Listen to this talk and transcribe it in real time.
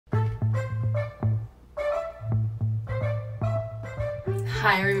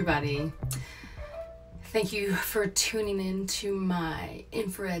Hi everybody. Thank you for tuning in to my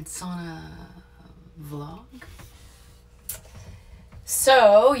infrared sauna vlog.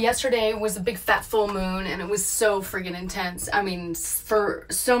 So yesterday was a big fat full moon and it was so friggin' intense. I mean, for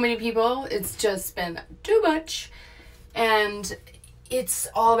so many people, it's just been too much. And it's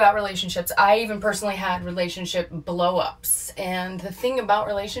all about relationships. I even personally had relationship blow-ups. And the thing about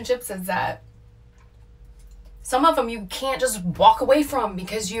relationships is that some of them you can't just walk away from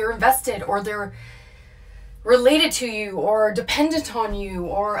because you're invested or they're related to you or dependent on you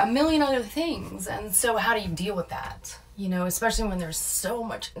or a million other things. And so how do you deal with that? You know, especially when there's so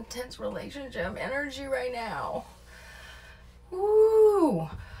much intense relationship energy right now. Ooh.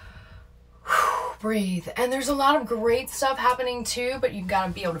 Breathe. And there's a lot of great stuff happening too, but you've got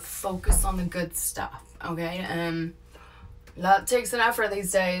to be able to focus on the good stuff, okay? And that takes an effort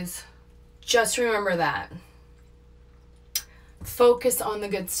these days. Just remember that. Focus on the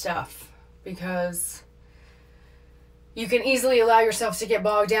good stuff, because you can easily allow yourself to get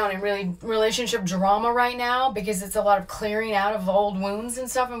bogged down in really relationship drama right now, because it's a lot of clearing out of old wounds and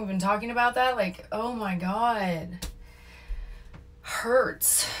stuff, and we've been talking about that. Like, oh my God.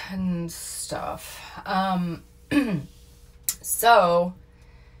 Hurts and stuff. So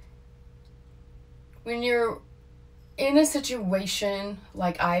when you're in a situation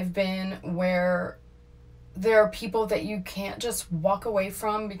like I've been, where there are people that you can't just walk away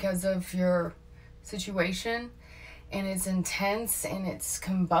from because of your situation, and it's intense and it's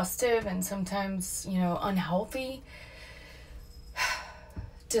combustive and sometimes, you know, unhealthy,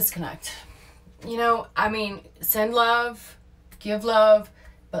 disconnect. You know, I mean, send love, give love,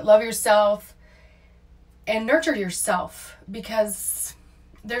 but love yourself and nurture yourself, because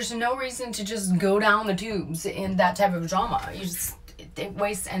there's no reason to just go down the tubes in that type of drama. It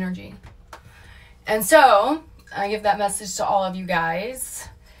wastes energy. And so I give that message to all of you guys.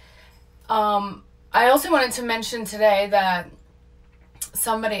 I also wanted to mention today that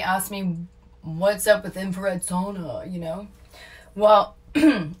somebody asked me, what's up with infrared sauna, you know? Well,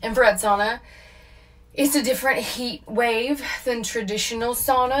 infrared sauna is a different heat wave than traditional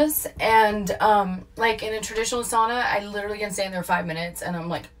saunas. And like in a traditional sauna, I literally can stay in there 5 minutes and I'm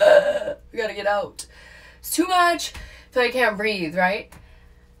like, I gotta get out. It's too much. I feel like I can't breathe, right?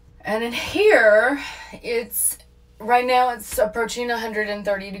 And in here, right now it's approaching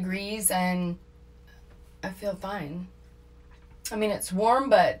 130 degrees and I feel fine. I mean, it's warm,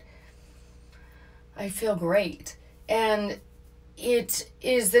 but I feel great. And it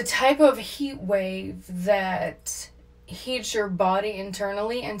is the type of heat wave that heats your body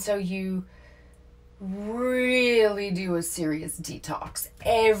internally. And so you really do a serious detox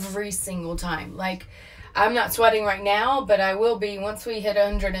every single time. Like, I'm not sweating right now, but I will be. Once we hit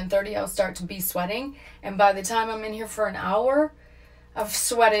 130, I'll start to be sweating. And by the time I'm in here for an hour, I've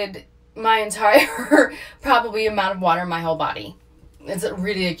sweated my entire probably amount of water in my whole body. It's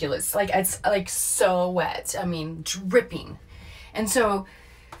ridiculous. Like, it's like so wet. I mean, dripping. And so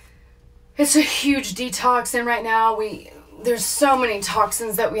it's a huge detox. And right now there's so many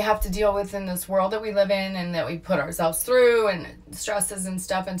toxins that we have to deal with in this world that we live in and that we put ourselves through, and stresses and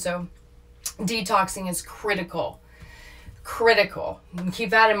stuff. And so detoxing is critical. And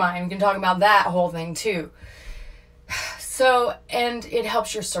keep that in mind. We can talk about that whole thing too. So, and it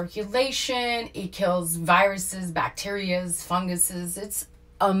helps your circulation. It kills viruses, bacteria, funguses. It's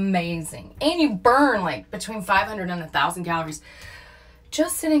amazing. And you burn like between 500 and 1,000 calories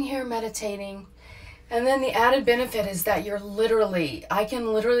just sitting here meditating. And then the added benefit is that I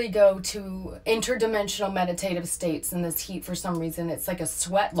can literally go to interdimensional meditative states in this heat for some reason. It's like a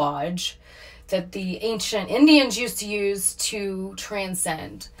sweat lodge that the ancient Indians used to use to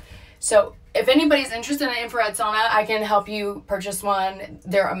transcend. So if anybody's interested in an infrared sauna, I can help you purchase one.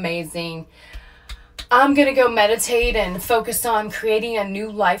 They're amazing. I'm going to go meditate and focus on creating a new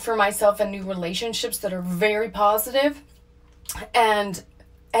life for myself and new relationships that are very positive. And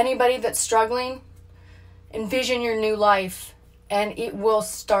anybody that's struggling, envision your new life and it will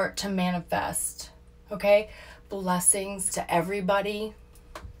start to manifest. Okay? Blessings to everybody.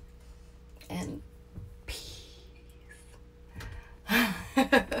 And